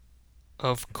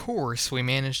Of course, we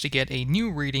managed to get a new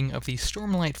reading of the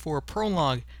Stormlight 4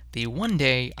 prologue, the one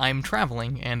day I'm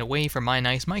traveling and away from my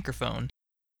nice microphone.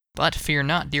 But fear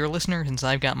not, dear listener, since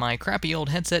I've got my crappy old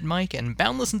headset mic and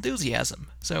boundless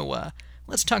enthusiasm. So,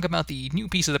 let's talk about the new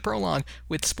piece of the prologue,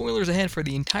 with spoilers ahead for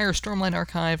the entire Stormlight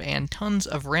archive and tons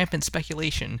of rampant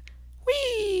speculation.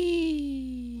 Whee!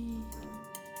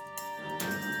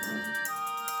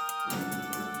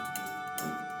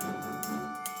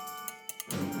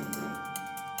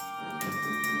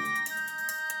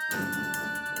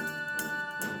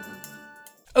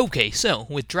 Okay, so,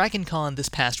 with DragonCon this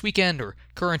past weekend, or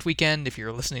current weekend if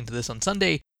you're listening to this on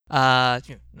Sunday,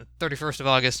 the 31st of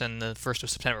August and the 1st of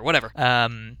September, whatever,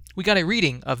 we got a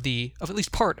reading of at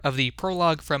least part of the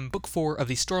prologue from Book 4 of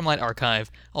the Stormlight Archive,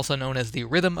 also known as the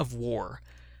Rhythm of War.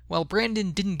 While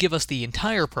Brandon didn't give us the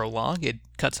entire prologue, it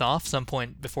cuts off some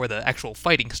point before the actual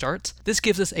fighting starts, this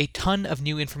gives us a ton of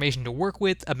new information to work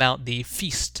with about the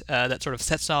feast that sort of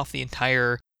sets off the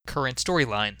entire current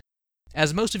storyline.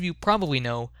 As most of you probably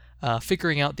know,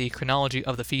 figuring out the chronology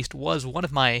of the feast was one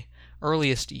of my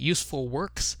earliest useful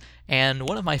works, and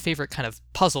one of my favorite kind of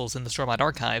puzzles in the Stormlight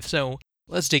Archive, so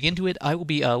let's dig into it. I will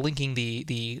be linking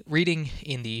the reading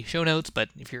in the show notes, but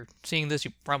if you're seeing this,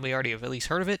 you probably already have at least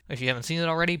heard of it, if you haven't seen it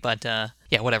already, but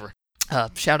yeah, whatever.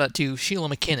 Shout out to Sheila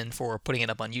McKinnon for putting it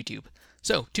up on YouTube.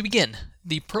 So, to begin,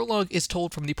 the prologue is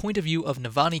told from the point of view of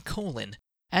Navani Kholin,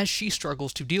 as she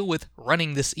struggles to deal with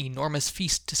running this enormous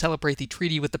feast to celebrate the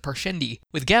treaty with the Parshendi,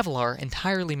 with Gavilar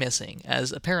entirely missing,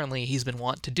 as apparently he's been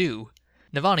wont to do.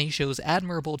 Navani shows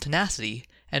admirable tenacity,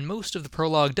 and most of the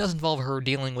prologue does involve her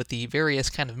dealing with the various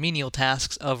kind of menial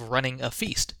tasks of running a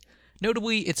feast.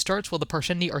 Notably, it starts while the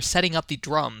Parshendi are setting up the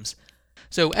drums.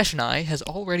 So Eshonai has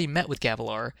already met with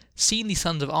Gavilar, seen the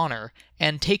Sons of Honor,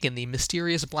 and taken the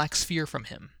mysterious Black Sphere from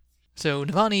him. So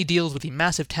Navani deals with the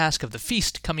massive task of the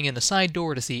feast, coming in the side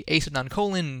door to see Aesodan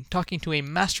Kholin talking to a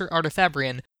master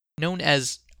artifabrian known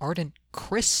as Ardent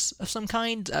Chris of some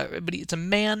kind, but it's a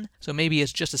man, so maybe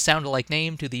it's just a sound-alike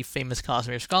name to the famous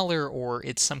Cosmere scholar, or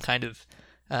it's some kind of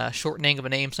shortening of a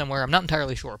name somewhere, I'm not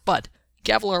entirely sure, but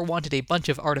Gavilar wanted a bunch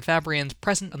of artifabrians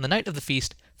present on the night of the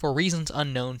feast for reasons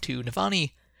unknown to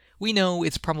Navani. We know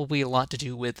it's probably a lot to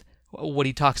do with what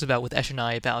he talks about with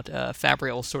Eshonai about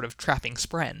Fabrial sort of trapping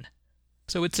Spren.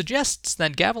 So it suggests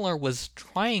that Gavilar was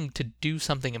trying to do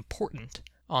something important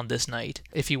on this night,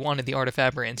 if he wanted the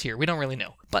artifabrians here, we don't really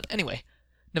know. But anyway,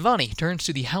 Navani turns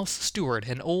to the house steward,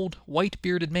 an old,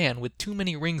 white-bearded man with too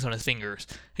many rings on his fingers.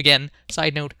 Again,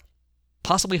 side note,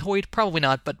 possibly Hoid, probably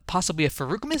not, but possibly a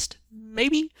Feruchemist?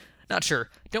 Maybe? Not sure.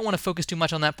 Don't want to focus too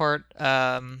much on that part,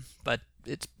 but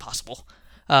it's possible.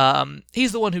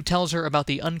 He's the one who tells her about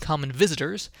the uncommon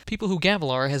visitors, people who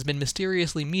Gavilar has been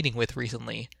mysteriously meeting with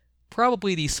recently.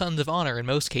 Probably the Sons of Honor in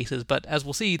most cases, but as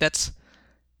we'll see, that's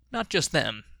not just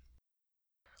them.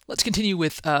 Let's continue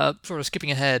with, sort of skipping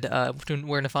ahead, to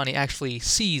where Navani actually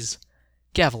sees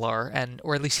Gavilar,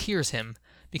 or at least hears him,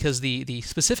 because the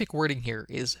specific wording here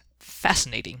is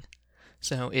fascinating.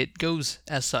 So it goes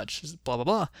as such, blah blah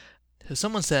blah. So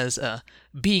someone says,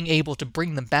 being able to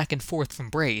bring them back and forth from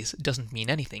Braze doesn't mean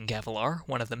anything, Gavilar,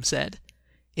 one of them said.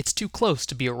 It's too close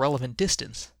to be a relevant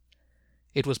distance.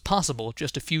 It was possible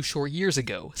just a few short years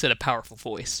ago, said a powerful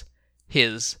voice.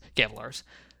 Gavilar's.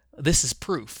 This is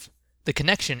proof. The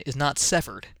connection is not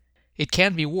severed. It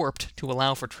can be warped to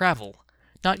allow for travel.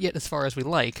 Not yet as far as we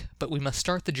like, but we must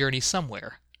start the journey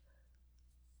somewhere.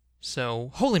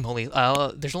 So, holy moly,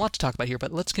 there's a lot to talk about here,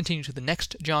 but let's continue to the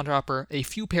next jaw-dropper a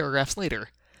few paragraphs later.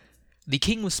 The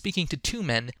king was speaking to two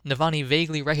men Navani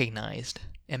vaguely recognized.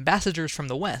 Ambassadors from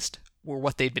the west were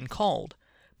what they'd been called,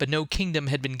 but no kingdom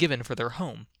had been given for their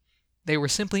home. They were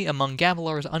simply among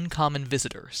Gavilar's uncommon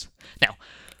visitors. Now,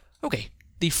 okay,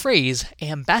 the phrase,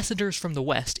 ambassadors from the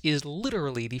west, is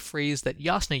literally the phrase that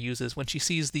Jasnah uses when she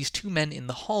sees these two men in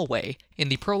the hallway in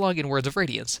the prologue in Words of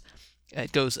Radiance.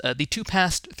 It goes, the two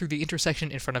passed through the intersection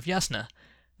in front of Jasnah.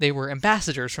 They were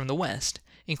ambassadors from the west,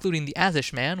 including the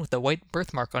Azish man with the white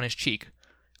birthmark on his cheek.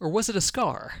 Or was it a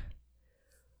scar?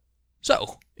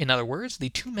 So, in other words, the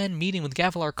two men meeting with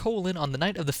Gavilar Kholin on the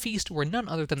night of the feast were none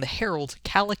other than the heralds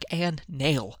Kalik and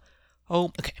Nail. Oh,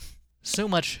 okay. So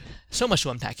much to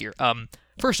unpack here.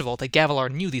 First of all, that Gavilar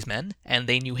knew these men, and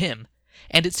they knew him,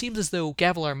 and it seems as though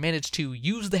Gavilar managed to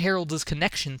use the heralds'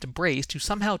 connection to Braze to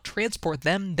somehow transport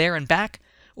them there and back,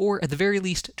 or at the very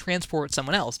least transport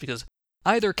someone else, because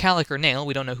either Kalik or Nail,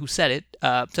 we don't know who said it,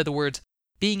 said the words,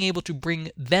 being able to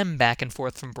bring them back and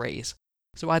forth from Braze.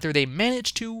 So either they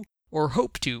managed to, or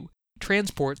hope to,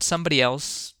 transport somebody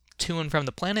else to and from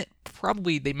the planet.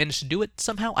 Probably they managed to do it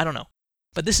somehow, I don't know.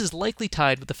 But this is likely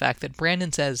tied with the fact that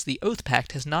Brandon says the Oath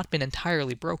Pact has not been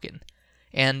entirely broken,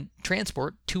 and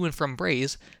transport to and from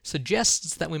Braze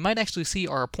suggests that we might actually see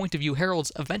our point-of-view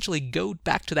heralds eventually go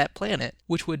back to that planet,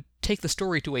 which would take the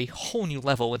story to a whole new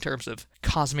level in terms of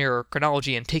Cosmere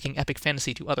chronology and taking epic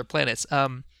fantasy to other planets.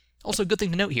 Also, good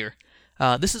thing to note here,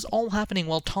 this is all happening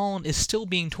while Talon is still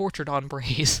being tortured on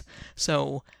Braze,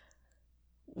 so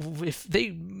if they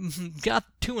got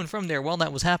to and from there while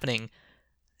that was happening, it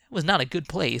was not a good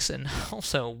place, and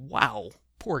also, wow,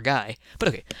 poor guy. But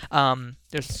okay,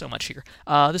 there's so much here.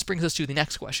 This brings us to the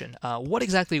next question. What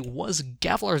exactly was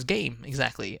Gavilar's game,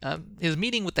 exactly? His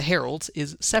meeting with the Heralds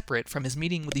is separate from his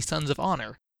meeting with the Sons of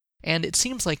Honor, and it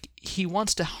seems like he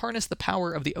wants to harness the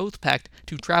power of the Oath Pact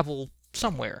to travel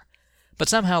somewhere. But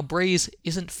somehow Braze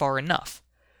isn't far enough.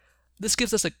 This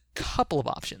gives us a couple of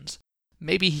options.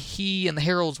 Maybe he and the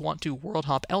Heralds want to world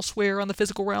hop elsewhere on the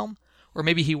physical realm, or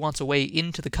maybe he wants a way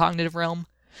into the cognitive realm.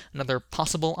 Another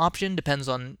possible option depends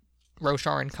on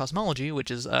Roshar and cosmology, which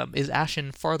is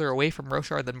Ashen farther away from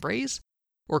Roshar than Braze?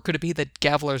 Or could it be that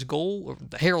Gavilar's goal, or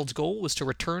the Herald's goal, was to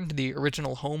return to the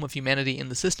original home of humanity in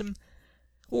the system?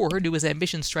 Or do his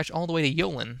ambitions stretch all the way to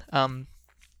Yolen?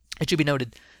 It should be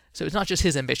noted, so it's not just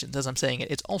his ambitions, as I'm saying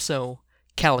it, it's also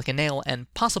Calic and Nail,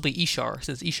 and possibly Ishar,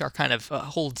 since Ishar kind of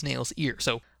holds Nail's ear.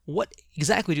 So what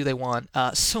exactly do they want?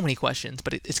 So many questions,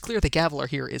 but it's clear that Gavilar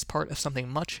here is part of something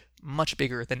much, much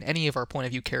bigger than any of our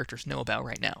point-of-view characters know about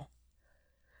right now.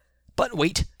 But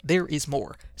wait, there is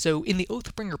more. So in the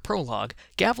Oathbringer prologue,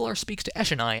 Gavilar speaks to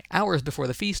Eshonai hours before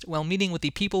the feast while meeting with the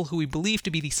people who we believe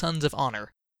to be the Sons of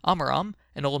Honor: Amaram,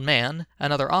 an old man,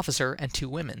 another officer, and 2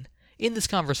 women. In this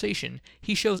conversation,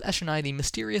 he shows Eshonai the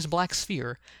mysterious black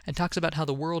sphere and talks about how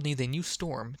the world needs a new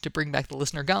storm to bring back the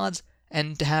listener gods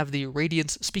and to have the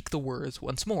Radiants speak the words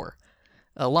once more.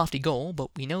 A lofty goal, but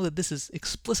we know that this is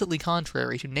explicitly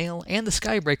contrary to Nail and the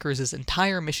Skybreakers'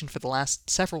 entire mission for the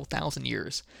last several thousand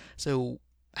years. So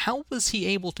how was he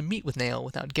able to meet with Nail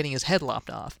without getting his head lopped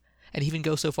off, and even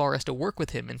go so far as to work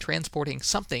with him in transporting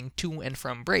something to and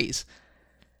from Braze?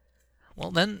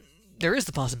 Well then, there is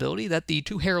the possibility that the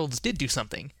 2 heralds did do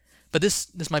something, but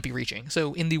this might be reaching.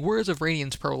 So in the Words of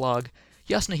Radiance prologue,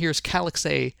 Jasnah hears Calic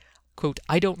say, quote,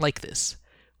 "I don't like this.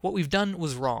 What we've done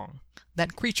was wrong.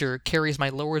 That creature carries my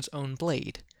lord's own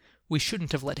blade. We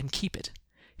shouldn't have let him keep it.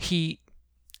 He..."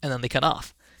 And then they cut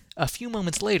off. A few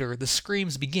moments later, the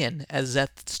screams begin as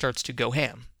Szeth starts to go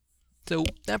ham. So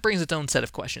that brings its own set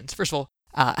of questions. First of all,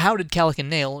 how did Calic and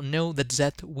Nail know that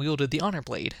Szeth wielded the Honor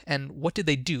Blade, and what did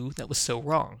they do that was so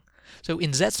wrong? So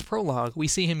in Szeth's prologue, we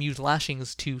see him use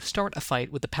lashings to start a fight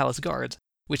with the palace guards,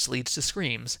 which leads to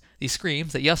screams. These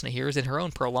screams that Jasnah hears in her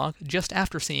own prologue just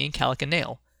after seeing Calic and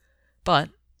Nail. But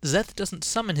Szeth doesn't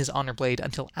summon his Honor Blade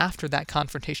until after that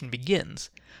confrontation begins.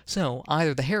 So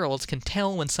either the heralds can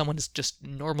tell when someone is just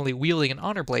normally wielding an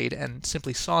Honor Blade and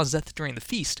simply saw Szeth during the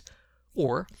feast,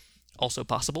 or, also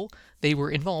possible, they were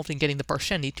involved in getting the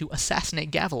Parshendi to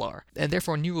assassinate Gavilar, and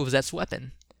therefore knew of Szeth's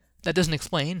weapon. That doesn't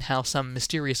explain how some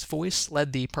mysterious voice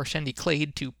led the Parshendi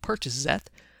Clade to purchase Szeth,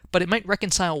 but it might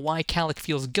reconcile why Calic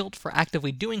feels guilt for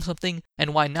actively doing something,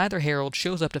 and why neither herald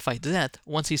shows up to fight Szeth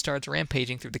once he starts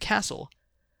rampaging through the castle.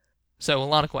 So a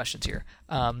lot of questions here.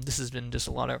 This has been just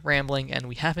a lot of rambling, and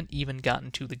we haven't even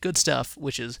gotten to the good stuff,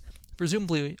 which is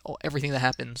presumably everything that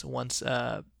happens once,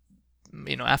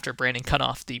 after Brandon cut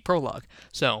off the prologue.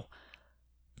 So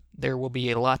there will be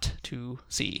a lot to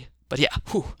see. But yeah,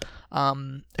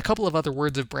 a couple of other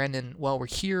words of Brandon while we're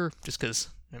here, just because,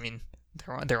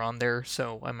 they're on there,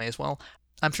 so I may as well.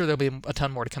 I'm sure there'll be a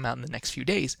ton more to come out in the next few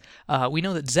days. We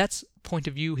know that Szeth's point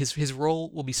of view, his role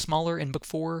will be smaller in Book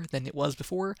 4 than it was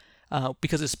before,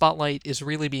 because his spotlight is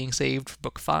really being saved for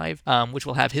Book 5, which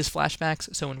will have his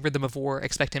flashbacks. So in Rhythm of War,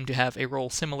 expect him to have a role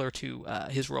similar to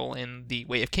his role in The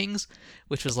Way of Kings,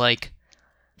 which was like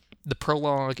the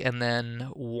prologue and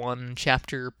then 1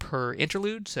 chapter per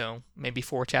interlude, so maybe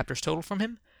 4 chapters total from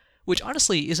him, which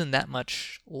honestly isn't that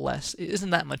much less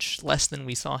than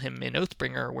we saw him in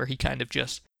Oathbringer, where he kind of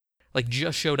just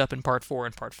showed up in Part 4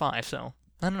 and Part 5, so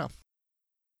I don't know.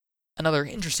 Another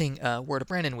interesting word of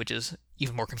Brandon, which is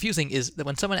even more confusing, is that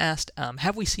when someone asked,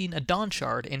 have we seen a Dawn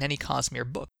Shard in any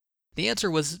Cosmere book? The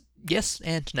answer was yes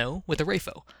and no, with a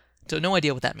Rapho, so no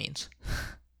idea what that means.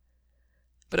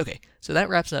 But okay, so that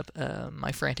wraps up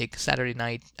my frantic Saturday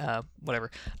night,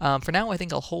 whatever. For now, I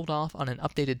think I'll hold off on an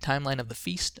updated timeline of the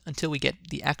feast until we get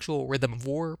the actual Rhythm of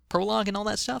War prologue and all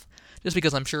that stuff, just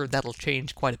because I'm sure that'll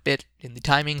change quite a bit in the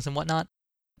timings and whatnot.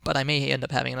 But I may end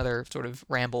up having another sort of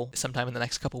ramble sometime in the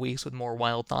next couple weeks with more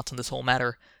wild thoughts on this whole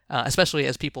matter, especially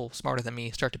as people smarter than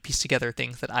me start to piece together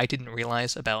things that I didn't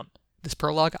realize about this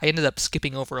prologue. I ended up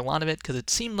skipping over a lot of it because it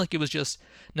seemed like it was just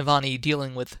Navani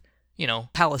dealing with,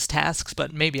 palace tasks,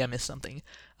 but maybe I missed something.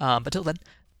 But till then,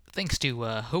 thanks to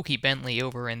Hokie Bentley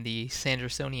over in the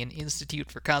Sandersonian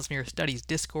Institute for Cosmere Studies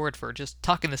Discord for just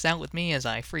talking this out with me as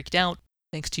I freaked out.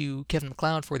 Thanks to Kevin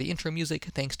MacLeod for the intro music.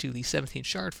 Thanks to the 17th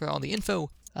Shard for all the info.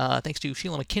 Thanks to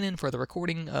Sheila McKinnon for the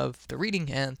recording of the reading.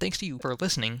 And thanks to you for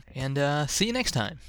listening. And see you next time.